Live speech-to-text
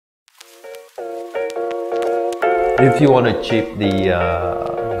If you want to achieve the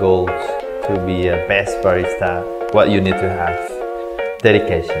goals to be a best barista, what you need to have: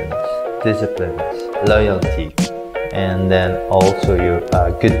 dedication, discipline, loyalty, and then also your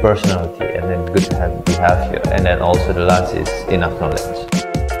good personality, and then good behavior, and then also the last is enough knowledge.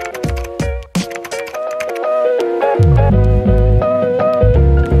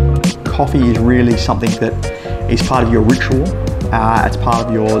 Coffee is really something that is part of your ritual. It's part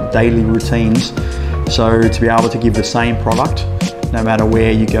of your daily routines. So to be able to give the same product, no matter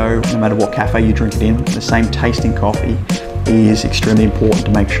where you go, no matter what cafe you drink it in, the same tasting coffee is extremely important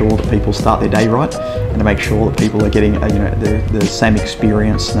to make sure that people start their day right, and to make sure that people are getting the same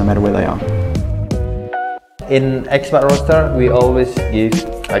experience no matter where they are. In Expat Roaster, we always give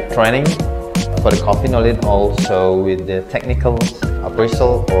training for the coffee knowledge, also with the technical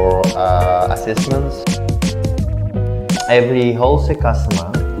appraisal or assessments. Every wholesale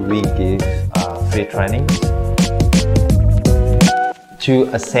customer, we give free trainings to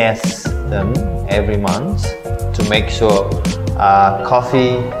assess them every month to make sure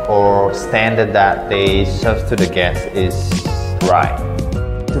coffee or standard that they serve to the guests is right.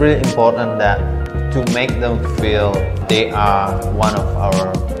 It's really important that to make them feel they are one of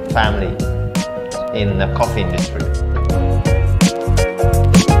our family in the coffee industry.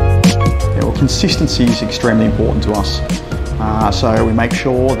 Yeah, well, consistency is extremely important to us. So we make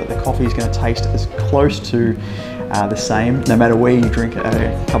sure that the coffee is going to taste as close to the same, no matter where you drink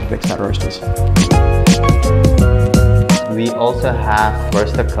a cup of Expat Roasters. We also have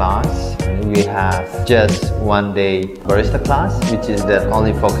barista class. We have just one day barista class, which is that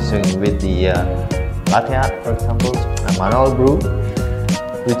only focusing with the latte art, for example, a manual brew,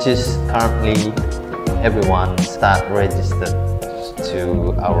 which is currently everyone start registered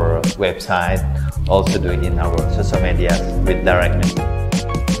to our website, also do it in our social media with direct message.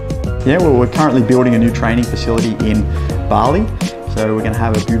 Yeah, well, we're currently building a new training facility in Bali. So we're going to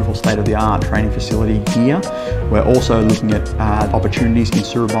have a beautiful state-of-the-art training facility here. We're also looking at opportunities in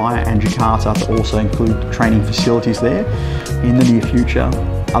Surabaya and Jakarta to also include training facilities there. In the near future,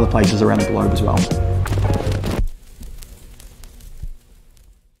 other places around the globe as well.